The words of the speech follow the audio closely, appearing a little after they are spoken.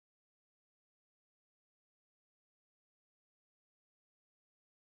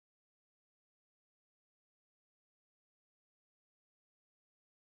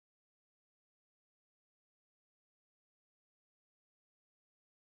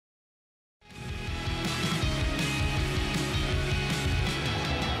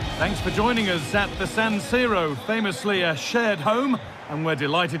Thanks for joining us at the San Siro, famously a shared home, and we're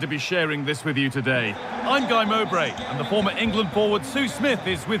delighted to be sharing this with you today. I'm Guy Mowbray, and the former England forward Sue Smith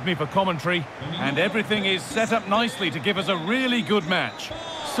is with me for commentary, and everything is set up nicely to give us a really good match.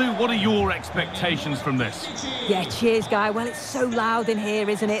 Sue, what are your expectations from this? Yeah, cheers, Guy. Well, it's so loud in here,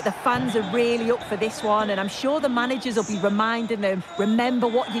 isn't it? The fans are really up for this one, and I'm sure the managers will be reminding them, remember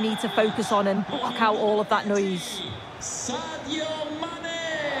what you need to focus on and block out all of that noise. Sadio Mane,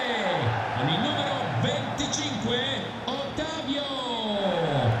 con il numero 25, Ottavio,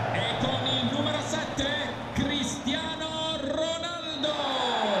 e con il numero 7, Cristiano Ronaldo.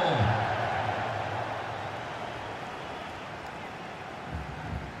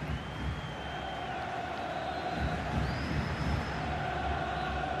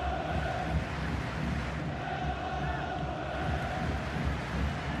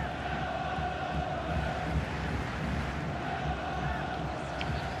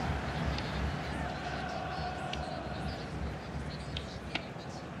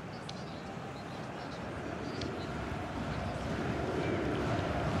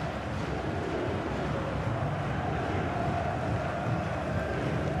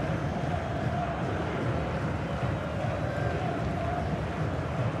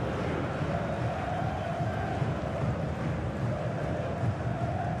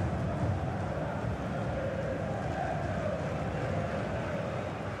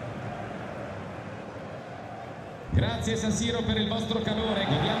 Grazie San Siro per il vostro calore,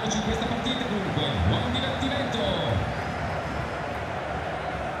 godiamoci questa partita dunque, buon divertimento!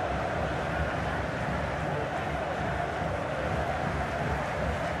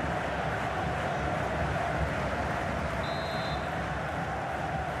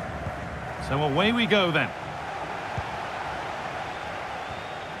 So away we go then.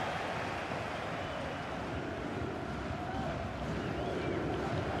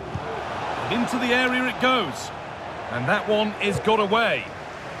 And into the area it goes. And that one is got away.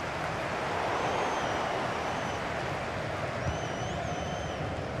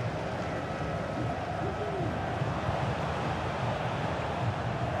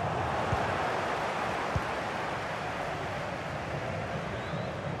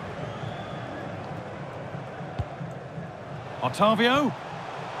 Ottavio.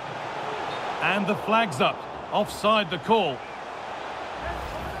 And the flag's up. Offside the call.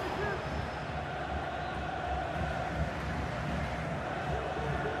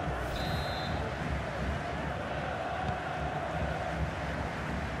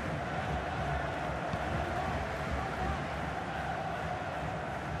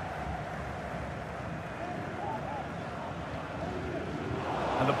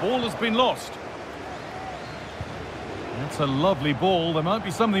 And the ball has been lost. That's a lovely ball. There might be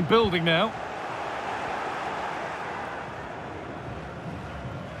something building now.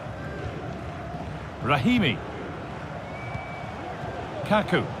 Rahimi.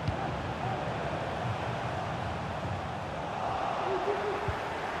 Kaku.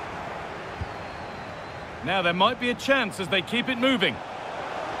 Now there might be a chance as they keep it moving.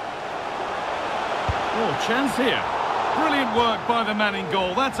 Oh, chance here. Brilliant work by the man in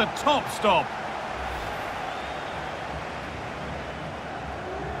goal. That's a top stop.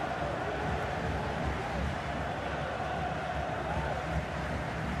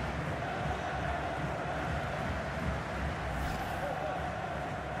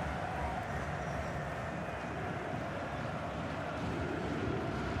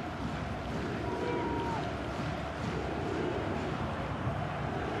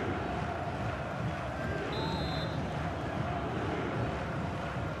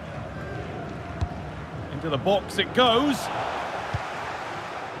 To the box it goes.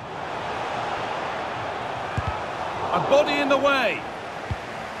 A body in the way.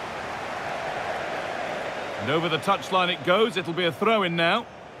 And over the touchline it goes. It'll be a throw-in now.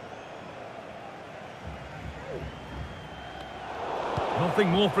 Nothing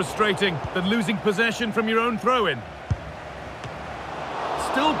more frustrating than losing possession from your own throw-in.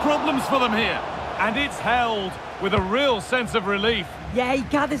 Still problems for them here. And it's held with a real sense of relief. Yeah, he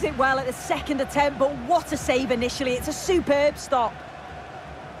gathers it well at the second attempt, but what a save initially. It's a superb stop.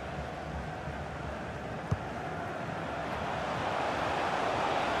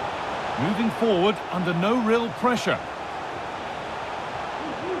 Moving forward under no real pressure.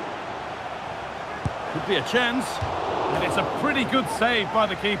 Could be a chance. And it's a pretty good save by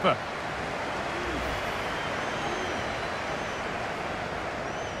the keeper.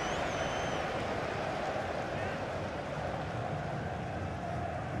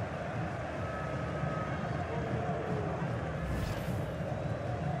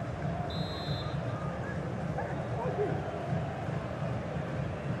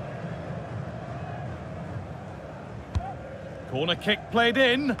 Corner kick played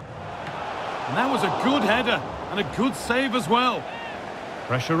in. And that was a good header and a good save as well.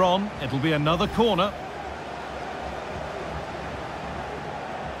 Pressure on, it'll be another corner.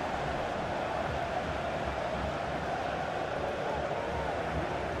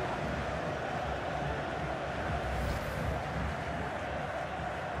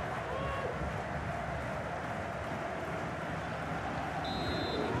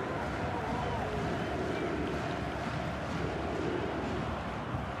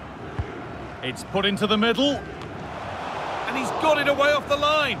 It's put into the middle. And he's got it away off the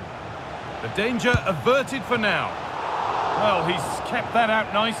line. The danger averted for now. Well, he's kept that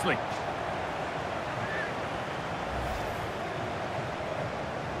out nicely.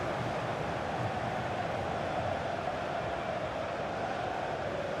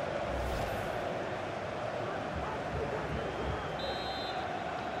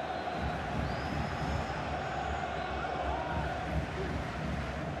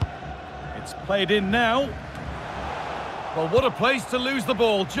 It's played in now. Well, what a place to lose the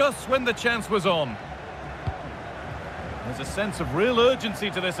ball just when the chance was on. There's a sense of real urgency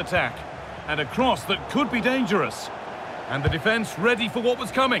to this attack. And a cross that could be dangerous. And the defence ready for what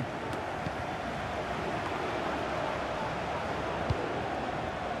was coming.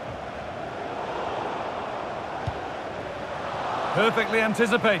 Perfectly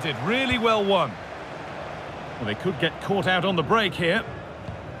anticipated, really well won. Well, they could get caught out on the break here.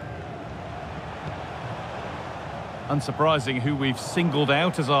 Unsurprising who we've singled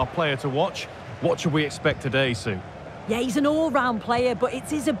out as our player to watch. What should we expect today, Sue? Yeah, he's an all-round player, but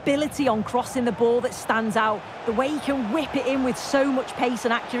it's his ability on crossing the ball that stands out. The way he can whip it in with so much pace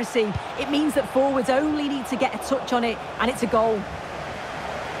and accuracy. It means that forwards only need to get a touch on it, and it's a goal.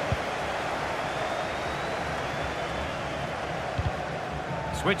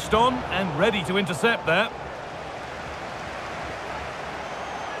 Switched on and ready to intercept there.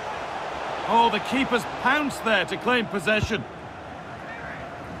 Oh, the keeper's pounced there to claim possession.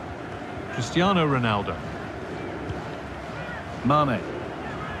 Cristiano Ronaldo. Mane.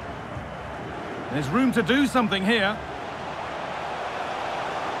 There's room to do something here.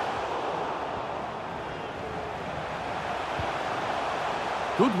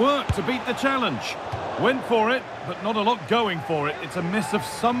 Good work to beat the challenge. Went for it, but not a lot going for it. It's a miss of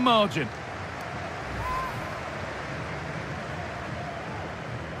some margin.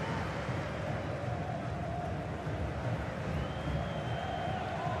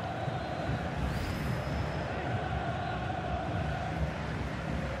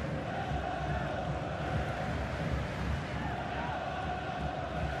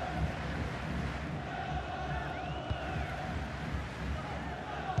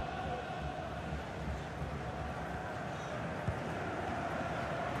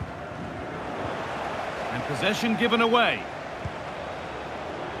 And possession given away.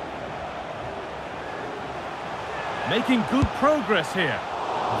 Making good progress here.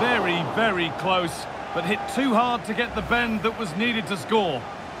 Very, very close, but hit too hard to get the bend that was needed to score.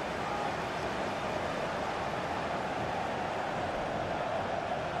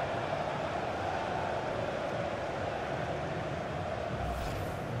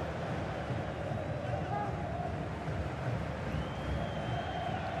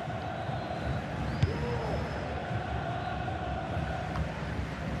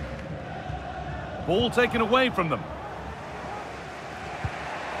 Ball taken away from them.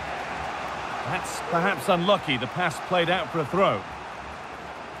 That's perhaps unlucky. The pass played out for a throw.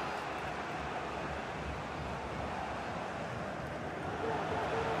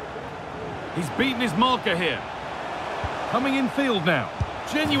 He's beaten his marker here. Coming in field now.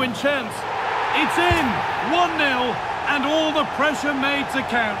 Genuine chance. It's in! 1-0, and all the pressure made to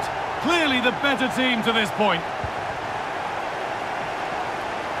count. Clearly the better team to this point.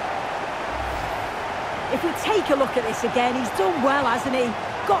 If we take a look at this again, he's done well, hasn't he?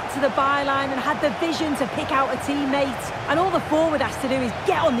 Got to the byline and had the vision to pick out a teammate. And all the forward has to do is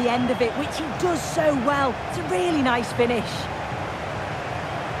get on the end of it, which he does so well. It's a really nice finish.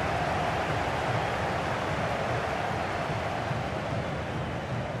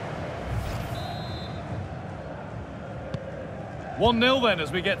 One 0 then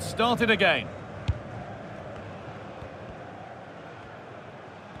as we get started again.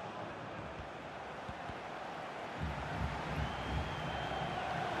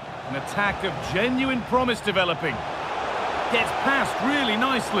 An attack of genuine promise developing. Gets past really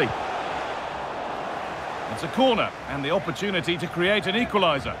nicely. It's a corner and the opportunity to create an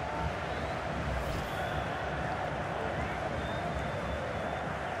equaliser.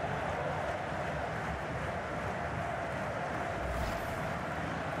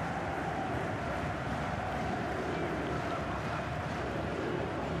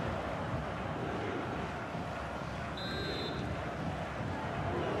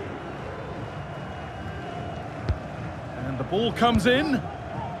 the ball comes in. And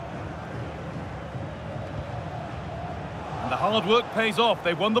the hard work pays off.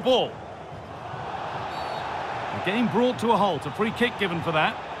 They won the ball. The game brought to a halt. A free kick given for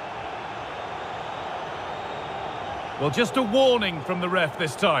that. Well, just a warning from the ref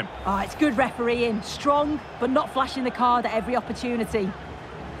this time. Oh, it's good refereeing. Strong, but not flashing the card at every opportunity.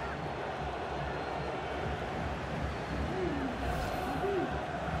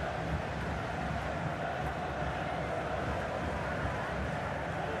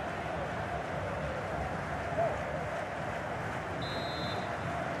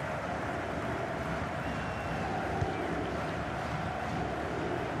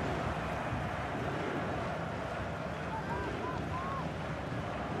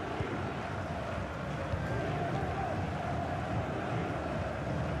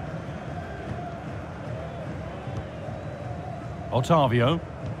 Otavio.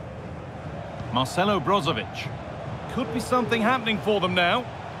 Marcelo Brozovic. Could be something happening for them now.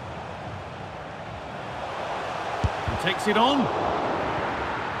 He takes it on.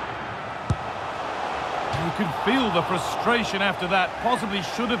 You could feel the frustration after that. Possibly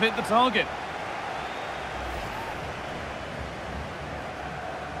should have hit the target.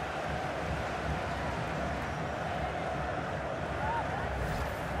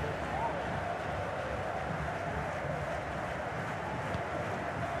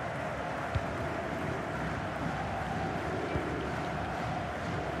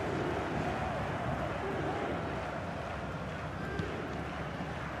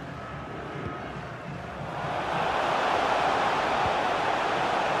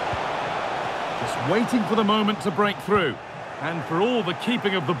 Waiting for the moment to break through. And for all the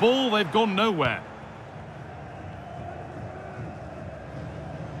keeping of the ball, they've gone nowhere.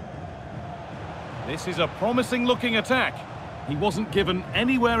 This is a promising looking attack. He wasn't given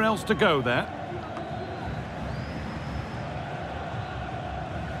anywhere else to go there.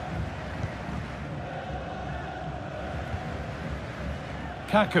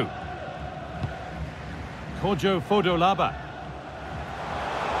 Kaku. Kojo Fodolaba.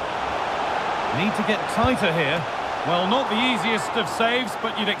 Need to get tighter here. Well, not the easiest of saves,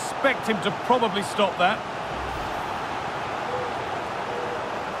 but you'd expect him to probably stop that.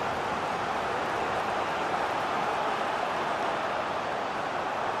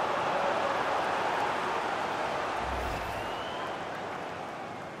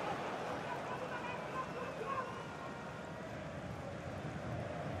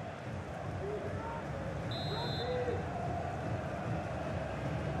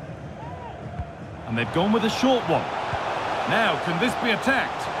 And they've gone with a short one. Now, can this be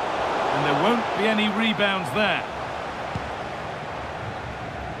attacked? And there won't be any rebounds there.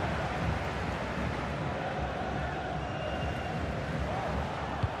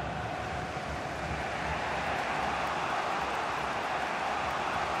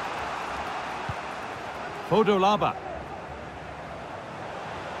 Fodolaba.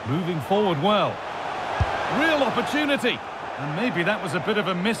 Moving forward well. Real opportunity. And maybe that was a bit of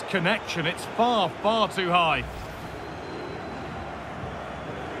a misconnection. It's far, far too high.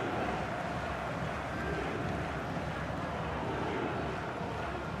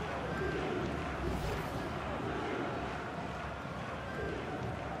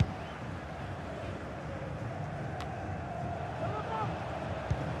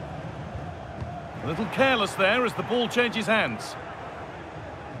 A little careless there as the ball changes hands.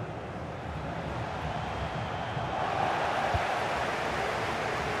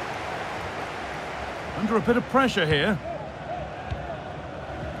 Under a bit of pressure here.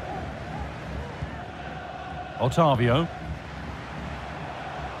 Otavio.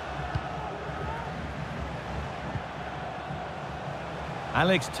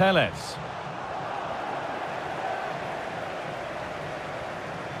 Alex Telles.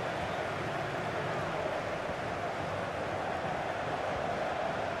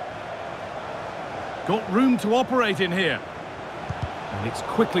 Got room to operate in here. And it's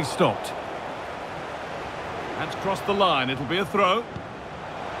quickly stopped. That's crossed the line. It'll be a throw.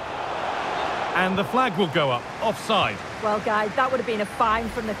 And the flag will go up. Offside. Well, guys, that would have been a fine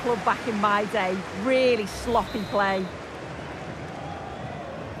from the club back in my day. Really sloppy play.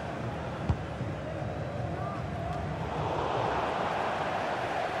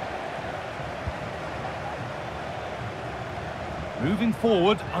 Moving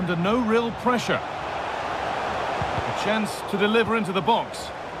forward under no real pressure. A chance to deliver into the box.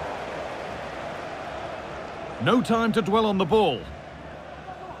 No time to dwell on the ball.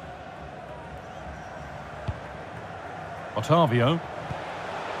 Otavio.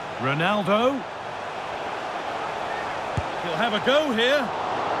 Ronaldo. He'll have a go here.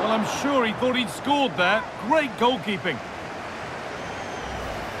 Well, I'm sure he thought he'd scored there. Great goalkeeping.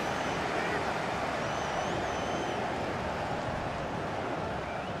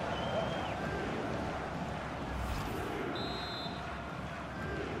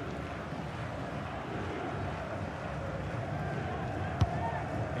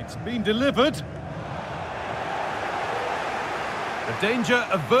 It's been delivered. The danger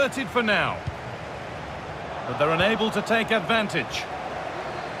averted for now. But they're unable to take advantage.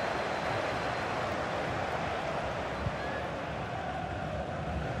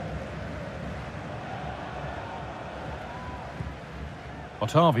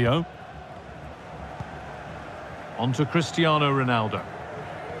 Otavio. On to Cristiano Ronaldo.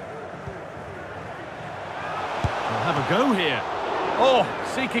 We'll have a go here. Oh,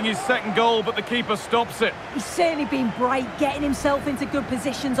 seeking his second goal, but the keeper stops it. He's certainly been bright, getting himself into good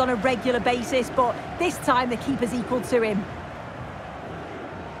positions on a regular basis, but this time the keeper's equal to him.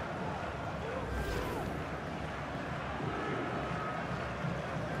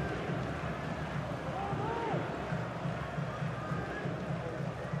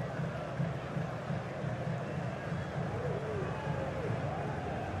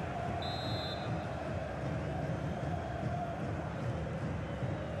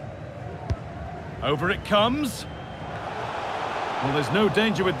 Over it comes. Well, there's no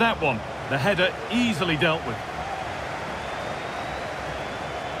danger with that one. The header easily dealt with.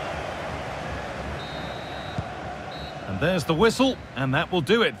 And there's the whistle, and that will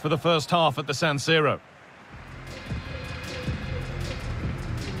do it for the first half at the San Siro.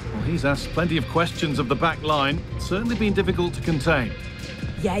 Well, he's asked plenty of questions of the back line. It's certainly been difficult to contain.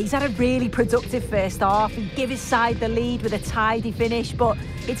 Yeah, he's had a really productive first half. He gave his side the lead with a tidy finish, but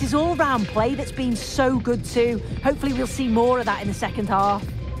it's his all-round play that's been so good too. Hopefully we'll see more of that in the second half.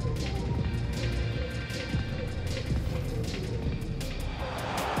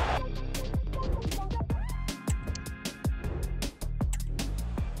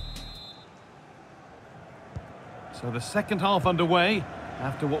 So the second half underway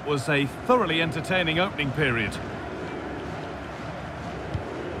after what was a thoroughly entertaining opening period.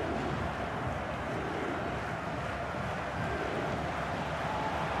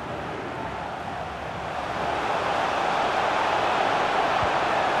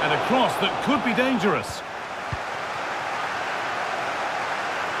 And a cross that could be dangerous.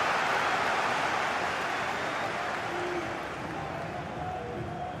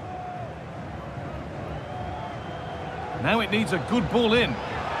 Now it needs a good ball in.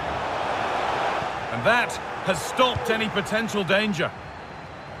 And that has stopped any potential danger.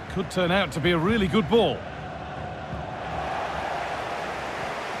 Could turn out to be a really good ball.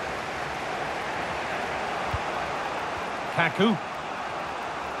 Kaku.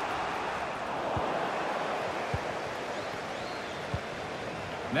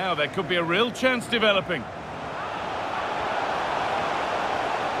 Now there could be a real chance developing.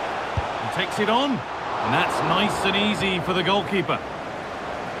 He takes it on. And that's nice and easy for the goalkeeper.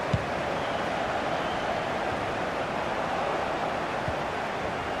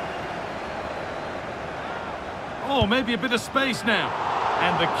 Oh, maybe a bit of space now.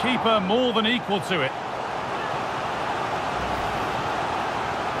 And the keeper more than equal to it.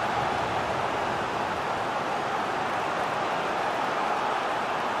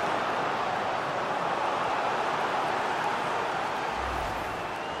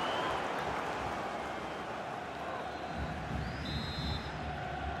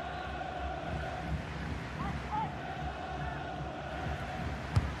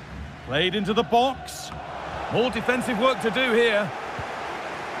 Played into the box. More defensive work to do here.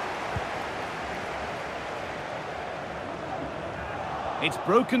 It's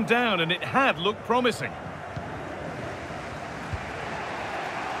broken down and it had looked promising.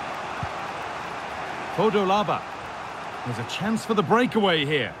 Podolaba. There's a chance for the breakaway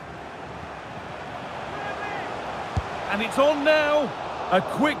here. And it's on now. A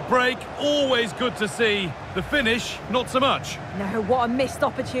quick break, always good to see. The finish, not so much. No, what a missed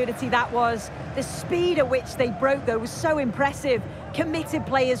opportunity that was. The speed at which they broke, though, was so impressive. Committed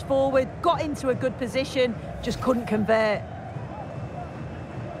players forward, got into a good position, just couldn't convert.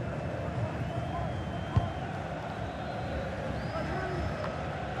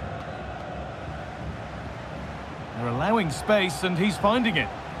 They're allowing space and he's finding it.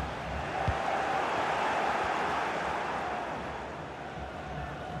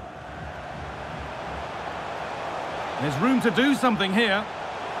 There's room to do something here.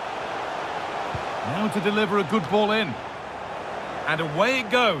 Now to deliver a good ball in. And away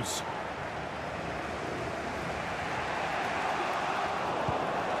it goes.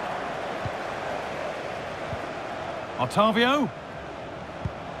 Otavio.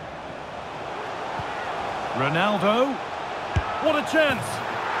 Ronaldo. What a chance.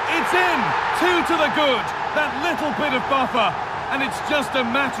 It's in. 2 to the good. That little bit of buffer. And it's just a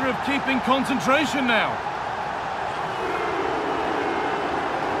matter of keeping concentration now.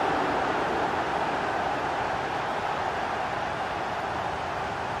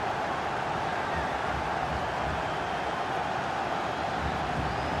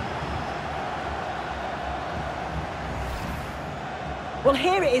 Well,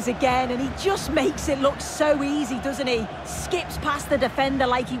 here it is again, and he just makes it look so easy, doesn't he? Skips past the defender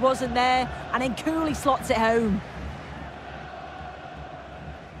like he wasn't there, and then coolly slots it home.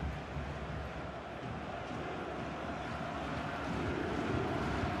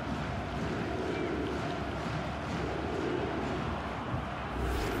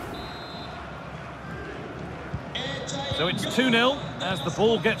 So it's 2-0 as the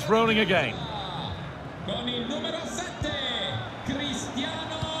ball gets rolling again. Con il numero 7,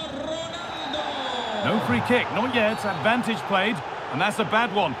 Cristiano Ronaldo. No free kick, not yet. Advantage played, and that's a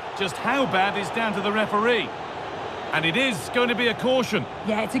bad one. Just how bad is down to the referee. And it is going to be a caution.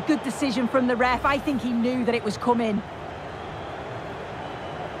 Yeah, it's a good decision from the ref. I think he knew that it was coming.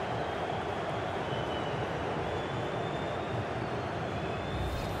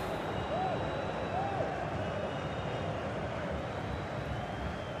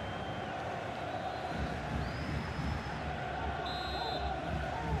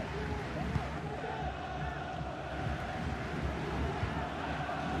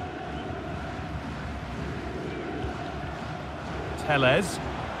 Teles.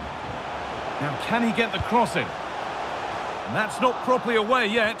 Now, can he get the cross in? And that's not properly away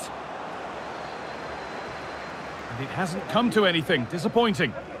yet. And it hasn't come to anything.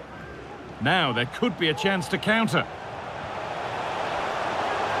 Disappointing. Now, there could be a chance to counter.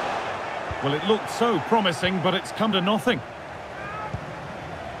 Well, it looked so promising, but it's come to nothing.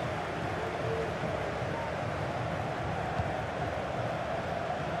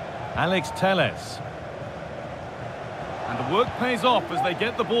 Alex Teles. And the work pays off as they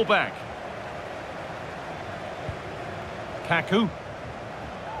get the ball back. Kaku.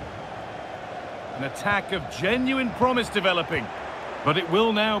 An attack of genuine promise developing. But it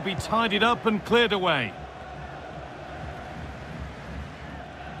will now be tidied up and cleared away.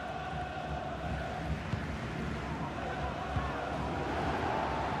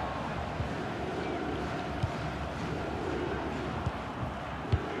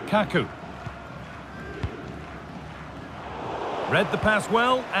 Kaku. Read the pass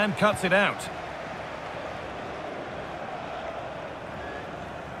well and cuts it out.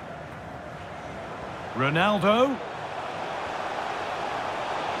 Ronaldo.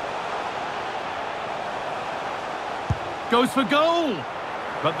 Goes for goal!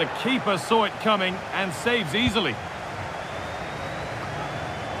 But the keeper saw it coming and saves easily.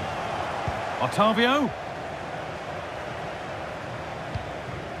 Otavio.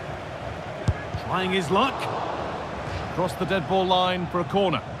 Trying his luck. Across the dead ball line for a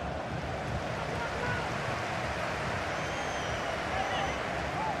corner.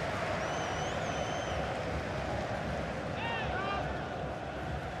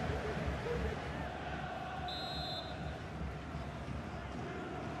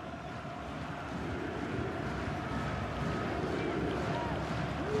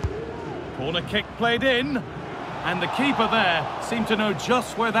 Corner kick played in, and the keeper there seemed to know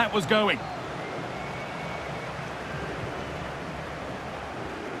just where that was going.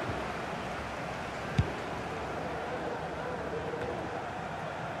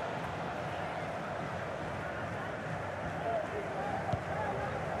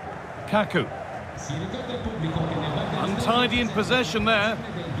 Kaku. Untidy in possession there.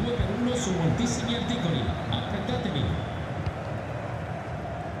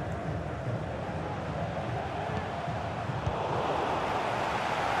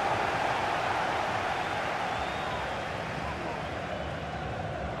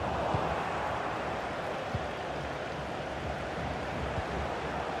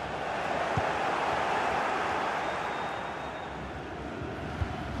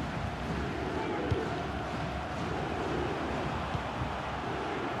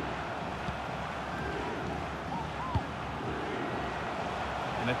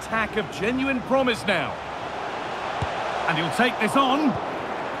 An attack of genuine promise now. And he'll take this on.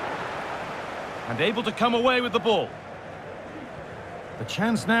 And able to come away with the ball. The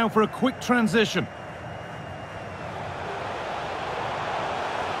chance now for a quick transition.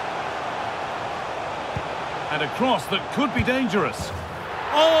 And a cross that could be dangerous.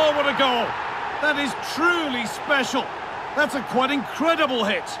 Oh, what a goal! That is truly special. That's a quite incredible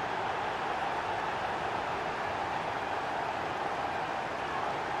hit.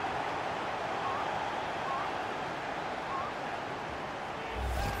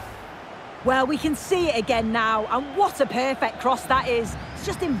 Well, we can see it again now, and what a perfect cross that is. It's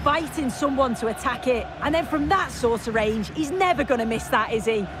just inviting someone to attack it. And then from that sort of range, he's never going to miss that, is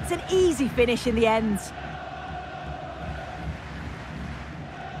he? It's an easy finish in the end.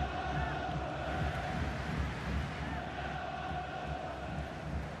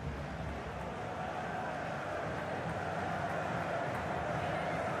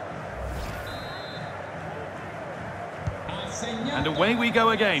 And away we go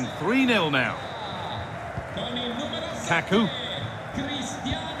again, 3-0 now. Con il numero 7, Kaku.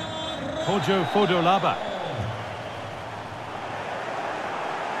 Cristiano Kojo Fodolaba.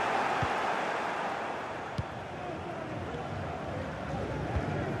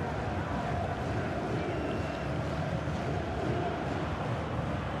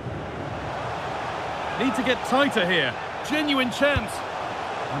 Need to get tighter here. Genuine chance.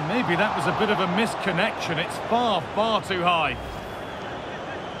 And maybe that was a bit of a misconnection. It's far, far too high.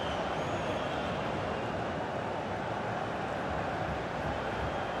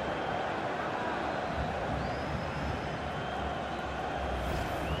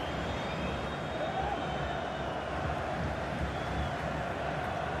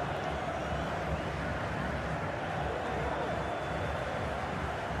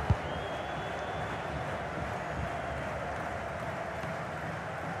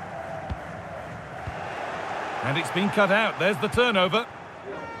 And it's been cut out. There's the turnover.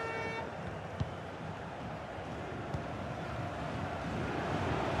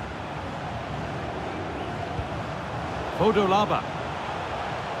 Fodolaba.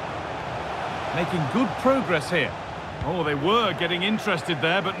 Making good progress here. Oh, they were getting interested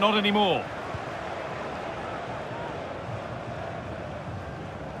there, but not anymore.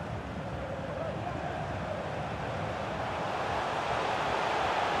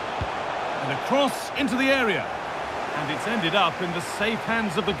 And a cross into the area. And it's ended up in the safe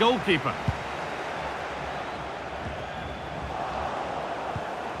hands of the goalkeeper.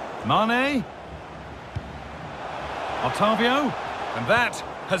 Mane. Otavio. And that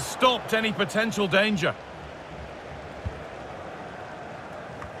has stopped any potential danger.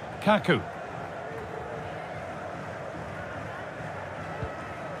 Kaku.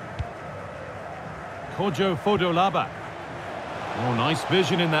 Kojo Fodolaba. Oh, nice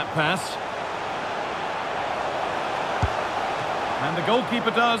vision in that pass. And the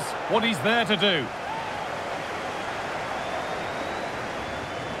goalkeeper does what he's there to do.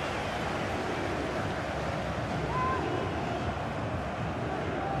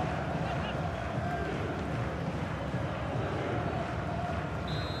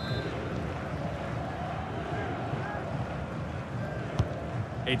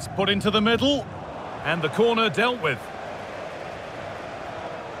 It's put into the middle, and the corner dealt with.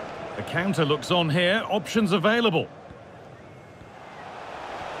 The counter looks on here, options available.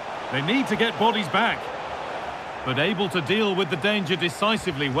 They need to get bodies back, but able to deal with the danger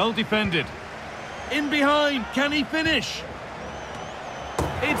decisively, well defended. In behind, can he finish?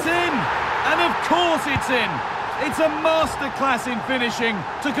 It's in, and of course it's in. It's a masterclass in finishing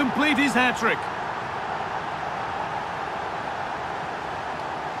to complete his hat-trick.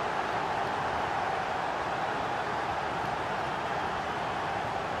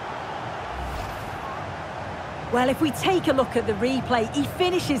 Well, if we take a look at the replay, he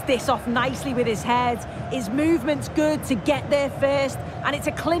finishes this off nicely with his head. His movement's good to get there first, and it's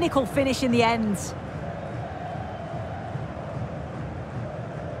a clinical finish in the end.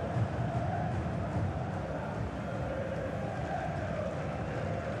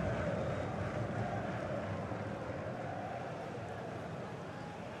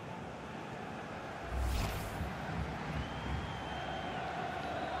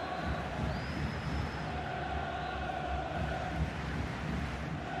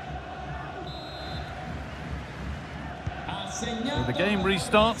 The game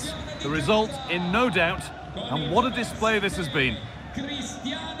restarts, the result in no doubt, and what a display this has been.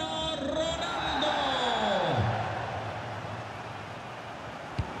 Cristiano Ronaldo.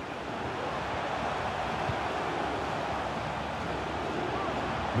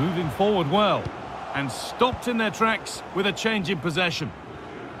 Moving forward well, and stopped in their tracks with a change in possession.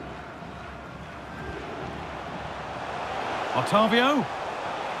 Otavio.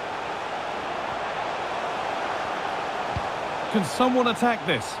 Can someone attack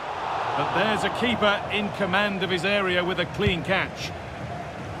this? But there's a keeper in command of his area with a clean catch.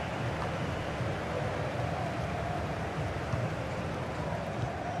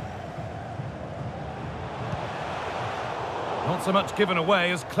 Not so much given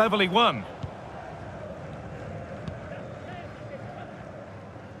away as cleverly won.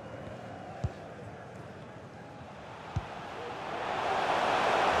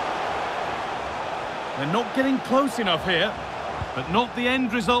 They're not getting close enough here. But not the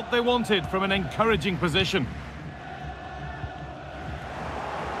end result they wanted from an encouraging position.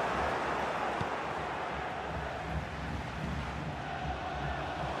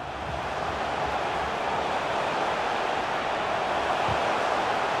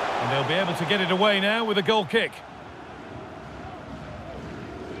 And they'll be able to get it away now with a goal kick.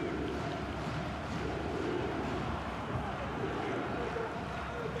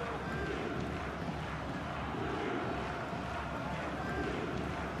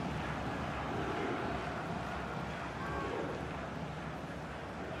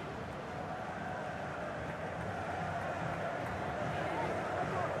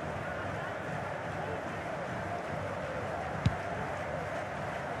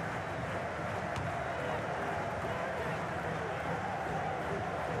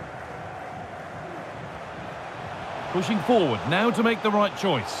 Pushing forward now to make the right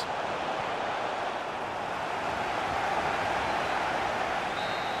choice.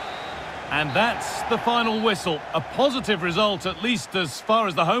 And that's the final whistle. A positive result, at least as far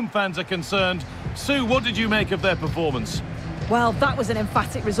as the home fans are concerned. Sue, what did you make of their performance? Well, that was an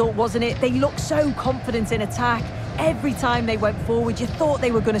emphatic result, wasn't it? They looked so confident in attack. Every time they went forward, you thought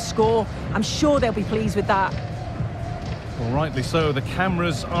they were going to score. I'm sure they'll be pleased with that. Well, rightly so. The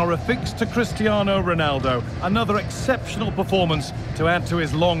cameras are affixed to Cristiano Ronaldo. Another exceptional performance to add to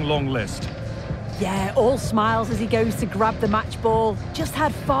his long, long list. Yeah, all smiles as he goes to grab the match ball. Just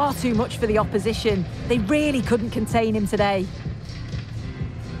had far too much for the opposition. They really couldn't contain him today.